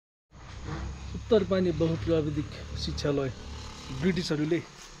उत्तरपानी बहुप्राविधिक शिक्षालय ब्रिटिसहरूले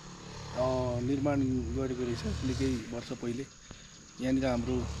निर्माण गरेको रहेछ निकै वर्ष पहिले। यहाँनिर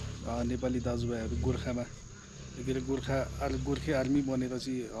हाम्रो नेपाली दाजुभाइहरू गोर्खामा के अरे गोर्खे आर्मी बनेर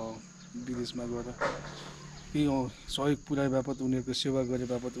चाहिँ विदेशमा गएर केही सहयोग पुर्याए बापत उनीहरूको सेवा गरे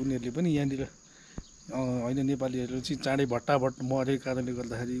बापत उनीहरूले पनि यहाँनिर होइन नेपालीहरू चाहिँ चाँडै भट्टाभट मरेको कारणले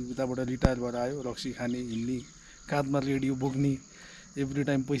गर्दाखेरि उताबाट रिटायर भएर आयो। रक्सी खाने, हिँड्ने, काँधमा रेडियो बोक्ने, एभ्री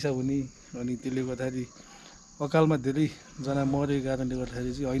टाइम पैसा हुने, अनि त्यसले गर्दाखेरि अकालमा धेरैजना मरेको कारणले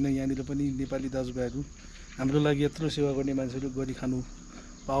गर्दाखेरि चाहिँ होइन यहाँनिर पनि नेपाली दाजुभाइहरू हाम्रो लागि यत्रो सेवा गर्ने मान्छेहरू गरी खानु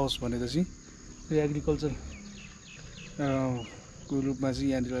पाओस् भनेर चाहिँ एग्रिकल्चर को रूपमा चाहिँ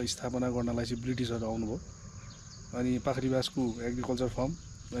यहाँनिर स्थापना गर्नलाई चाहिँ ब्रिटिसहरू आउनुभयो। अनि पाखरीबासको एग्रिकल्चर फर्म,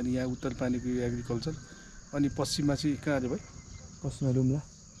 अनि यहाँ उत्तरपानीको एग्रिकल्चर, अनि पश्चिममा चाहिँ कहाँ अरे भाइ? पश्चिममा लुम्ला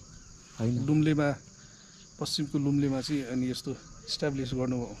होइन, लुम्लेमा, पश्चिमको लुम्लेमा चाहिँ अनि यस्तो इस्टाब्लिस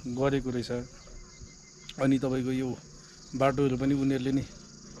गरेको रहेछ। अनि तपाईँको यो बाटोहरू पनि उनीहरूले नै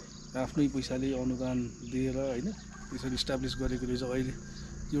आफ्नै पैसाले अनुदान दिएर होइन त्यसरी इस्टाब्लिस गरेको रहेछ। अहिले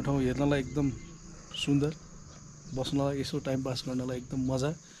यो ठाउँ हेर्नलाई एकदम सुन्दर, बस्नलाई यसो टाइम पास गर्नलाई एकदम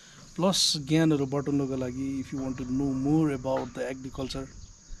मजा, प्लस ज्ञानहरू बटुल्नको लागि if you want to know more about the agriculture,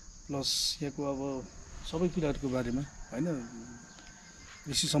 plus यहाँको अब सबै कुराहरूको बारेमा होइन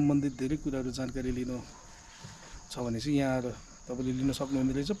कृषि सम्बन्धित धेरै कुराहरू जानकारी लिनु छ भने चाहिँ यहाँ आएर तपाईँले लिन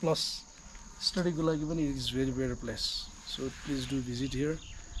सक्नुहुने रहेछ। प्लस स्टडीको लागि पनि it is very better place. So please do visit here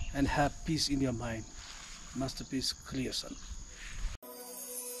and have piece in your mind. Masterpiece creation.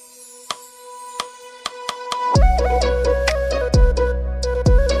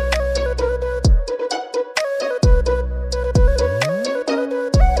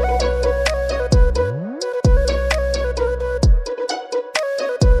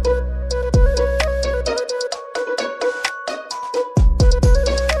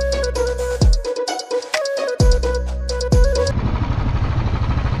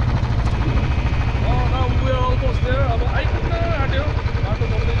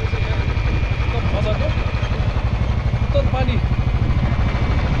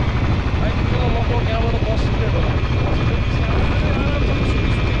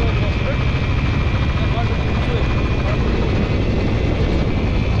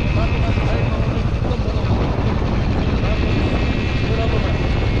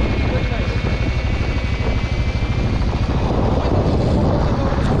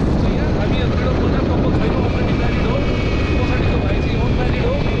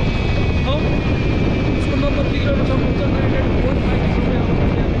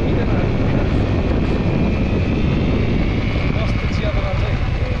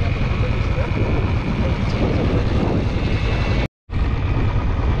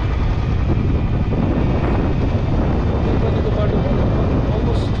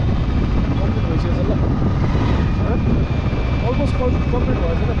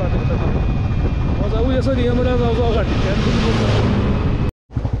 यसरी यमराज आउँछ अगाडि ध्यान दिनुपर्छ।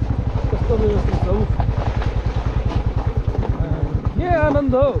 कस्तो व्यवस्थित छ के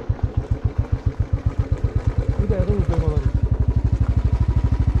आनन्द हो।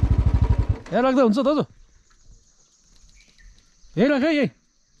 यहाँ राख्दा हुन्छ दाजु, यही राख है। यही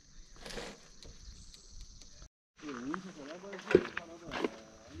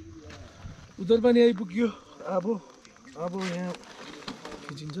उत्तरपानी आइपुग्यो। अब यहाँ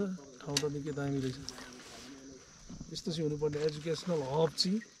खिचिन्छ। ठाउँ त निकै दामी रहेछ। यस्तो चाहिँ हुनुपर्ने एजुकेसनल हब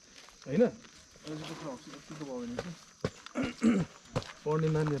चाहिँ होइन। एजुकेसनल हब चाहिँ यस्तो भयो भने चाहिँ पढ्ने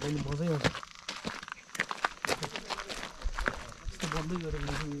नानीहरूलाई पनि मजै आउँछ। यस्तो बन्दै गऱ्यो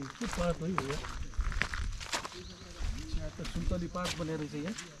भने चाहिँ के पार्क है हो यहाँ त सुन्तली पार्क बनेर रहेछ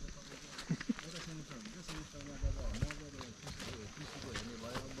यहाँ।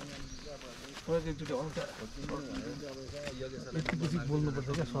 एकचोटि हल्का बोल्नुपर्छ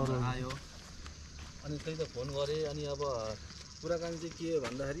क्या सर आयो अनि त्यही त फोन गरेँ। अनि अब कुराकानी चाहिँ के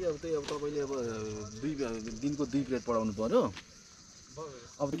भन्दाखेरि अब त्यही अब तपाईँले अब दिनको 2 प्लेट पढाउनु पर्यो।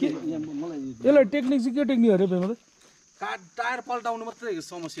 अब के यसलाई टेक्निक चाहिँ के टेक्निक अरे भाइ? टायर पल्टाउनु मात्रै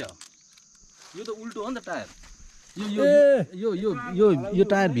समस्या हो। यो त उल्टो हो नि त टायर। यो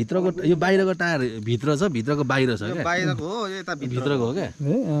टायर भित्रको, यो बाहिरको टायर भित्र छ, भित्रको बाहिर छ क्या। बाहिरको हो यता भित्रको हो क्या।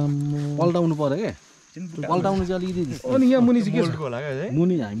 पल्टाउनु पर्यो क्या। पल्टाउनु चाहिँ अलिकति। अनि यहाँ मुनि चाहिँ के छ होला क्या?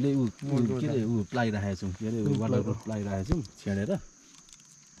 मुनि हामीले के अरे प्लाई राखेको छौँ, के अरे वाटरप्रुफ प्लाई राखेको छौँ छेडेर।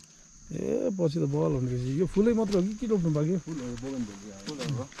 ए पछि त बल हुने रहेछ। यो फुलै मात्र हो कि के रोप्नु भएको? फुलहरू बोगन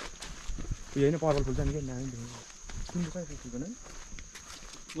फुलहरू हो। यो होइन पर्पल फुल चाहिँ के नाम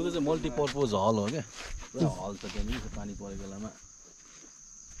उयो चाहिँ मल्टिपर्पोज हल हो क्या। पुरा हल छ त्यहाँनिर पानी परेको बेलामा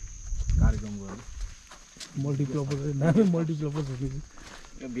कार्यक्रम गर्नु। मल्टिपर्पोज नामै मल्टिपर्पोज हो कि?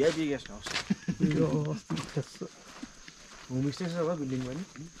 यो भिआइपी गेस्ट हाउस। यो अस्ति होमस्टे छ होला बिल्डिङ पनि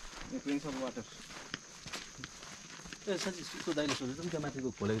प्रिन्स अफ वाटर ए साँच्ची सुको दाइले सोधेको त्यहाँ माथिको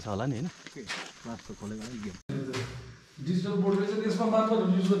खोलेको छ होला नि होइन माथिको खोलेको होला नि गेम डिजिटल बोर्ड रहेछ यसमा मार्फत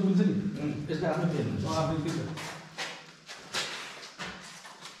युज गर्नु हुन्छ नि यसले आफ्नो के आफ्नो के छ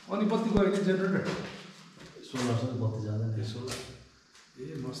अनि बत्ती गयो भने जेनेरेटर सोलरसँग बत्ती जाँदैन सोलर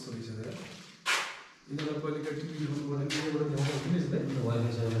ए मस्त रहेछ यार यिनीहरूलाई कहिले काहीँ टिभी देखाउनु पर्ने यहाँबाट देखाउँदा किन यस्तै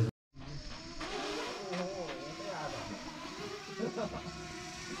वाइफाई छ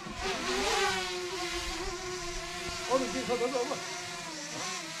अरू के छ दाजु अब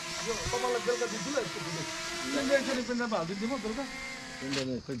यो तपाईँलाई बेलुका दिन्छु ल यसको भिडियो पेन्डामा हालिदिन्छु म बेलुका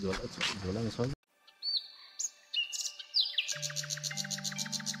खै झोलामा छ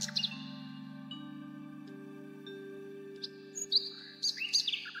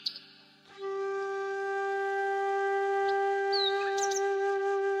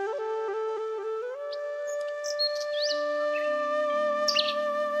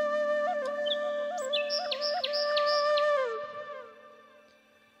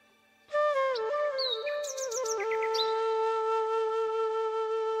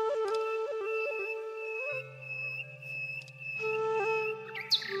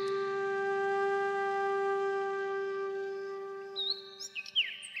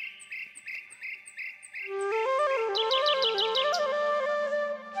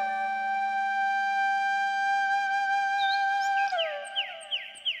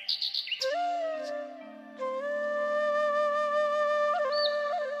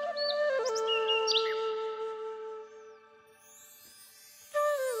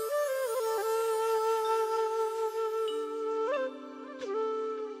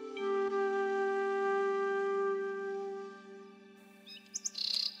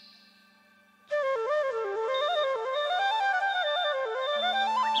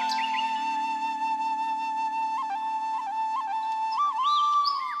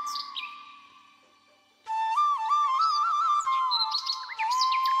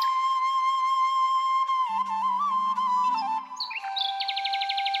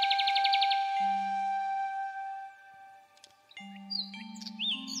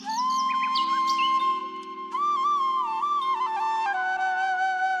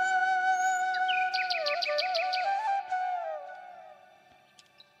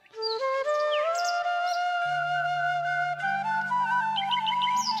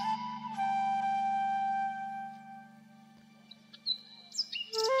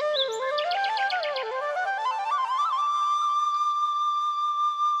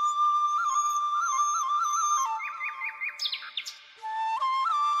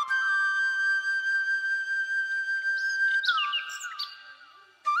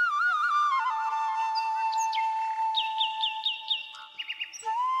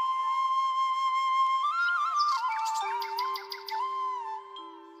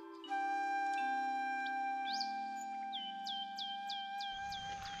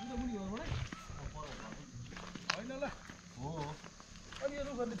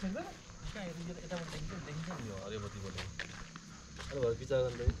विचार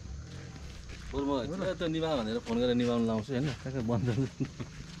गर्दै बरु म त्यो निभा भनेर फोन गरेर निभाउनु लाउँछु होइन ट्याक्कै बन्द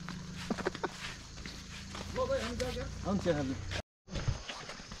आउनु चिया खानु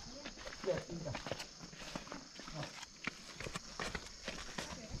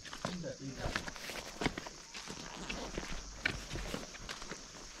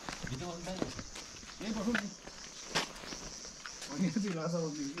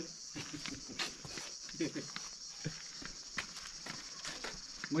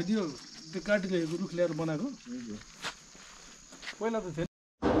मैले त्यो काटिरहेको रुख ल्याएर बनाएको पहिला त थिएन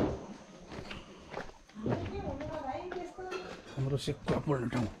हाम्रो सिक्का पर्ने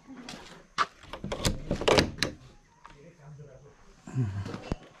ठाउँ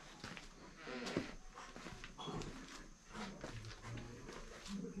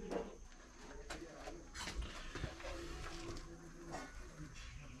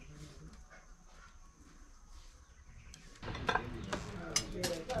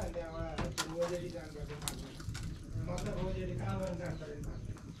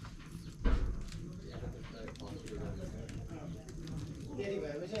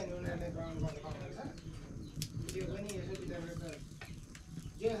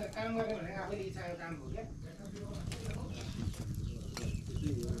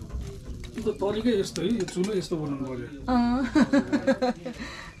तरिकै यस्तो है यो चुलो यस्तो बनाउनु पर्यो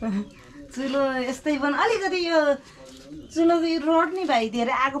चुलो यस्तै बन अलिकति यो चुलोको यो रड नि भाइ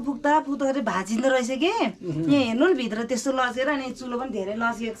धेरै आगो फुक्दा फुक्दाखेरि भाँचिँदो रहेछ कि यहाँ हेर्नु नि भित्र त्यस्तो लसेर अनि चुलो पनि धेरै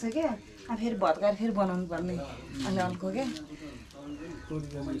लसिएको छ क्या अब फेरि भत्काएर फेरि बनाउनु पर्ने अलि हल्को क्या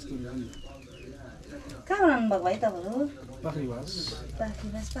कहाँबाट आउनुभएको भाइ तपाईँहरू पाखरीबास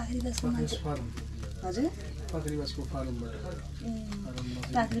पाखरीबासको मान्छे फार्म हजुर पाखरीबासको फार्मबाट ए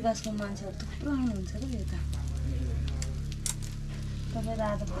पाखरीबासको मान्छेहरू थुप्रो आउनुहुन्छ क्या यता तपाईँहरू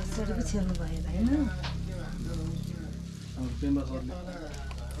आज फर्स्टचोटि पो छिर्नु भयो त होइन पेम्बा सरले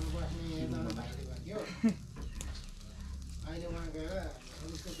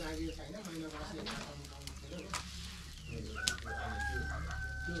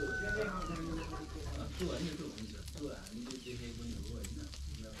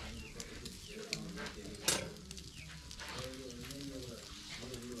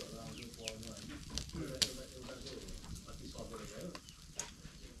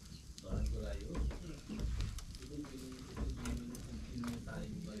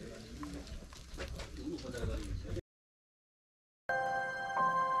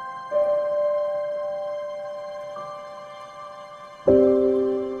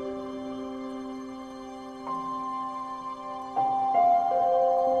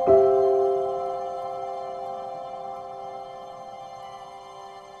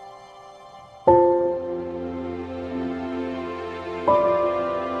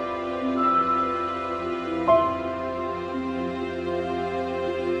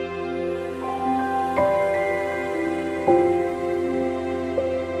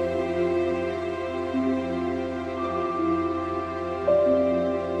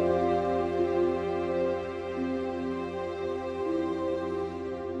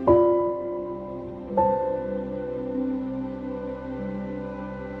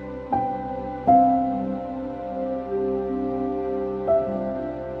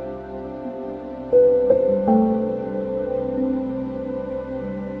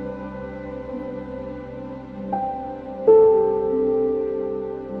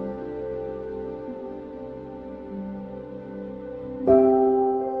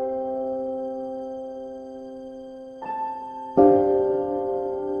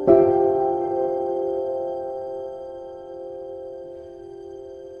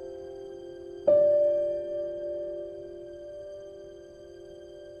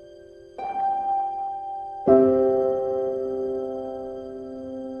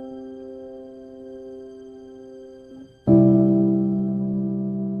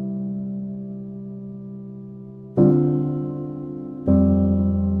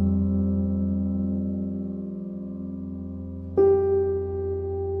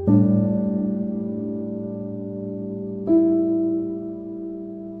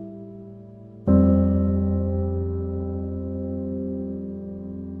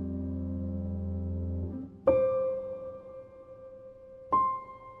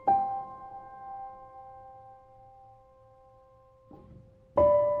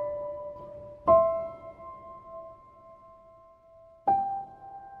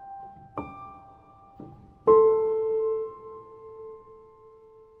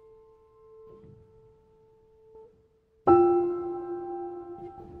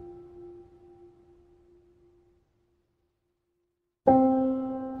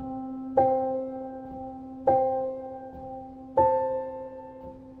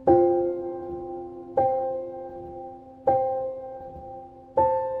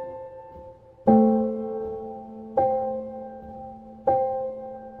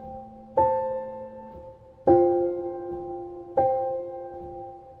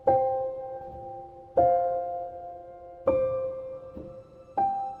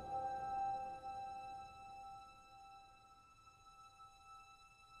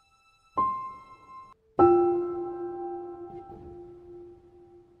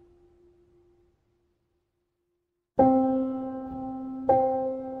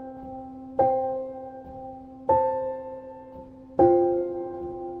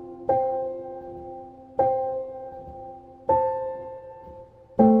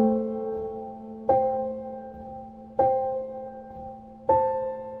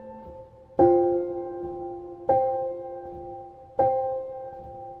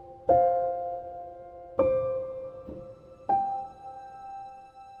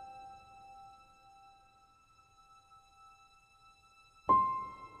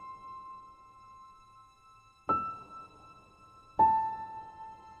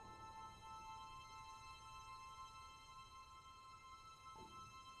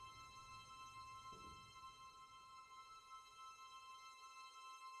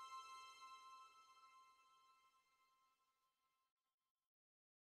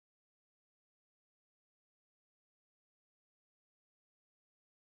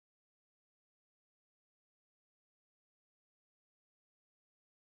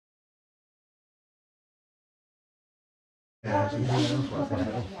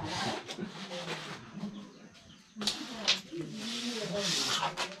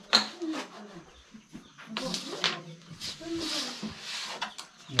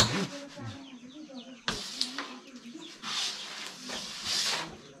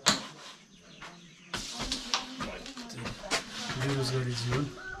बेरोजगारी जीवन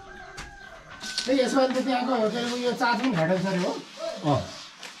यसपालि त त्यहाँको यो चार्ज पनि घटाउँछ अरे हो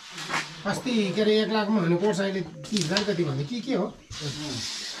अस्ति के अरे 1 लाखमा हुने कोर्स अहिले 30,000 कति भन्ने के हो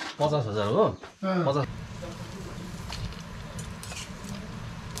 50,000 हो 50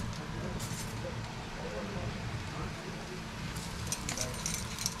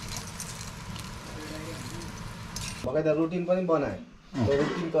 मलाई त रुटिन पनि बनाए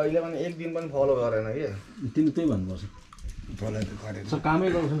रुटिन कहिले पनि एक दिन पनि फलो गरेन कि तिमी त्यही भन्नुपर्छ सर कामै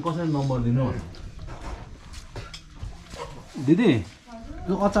गर्छन् कसरी नम्बर दिनु दिदी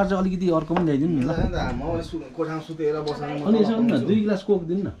यो अचार चाहिँ अलिकति अर्को पनि ल्याइदिनु नि ल म कोठामा सुतेर बस्नु अनि यसो 2 गिलास कोक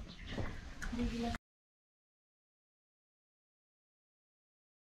दिनु न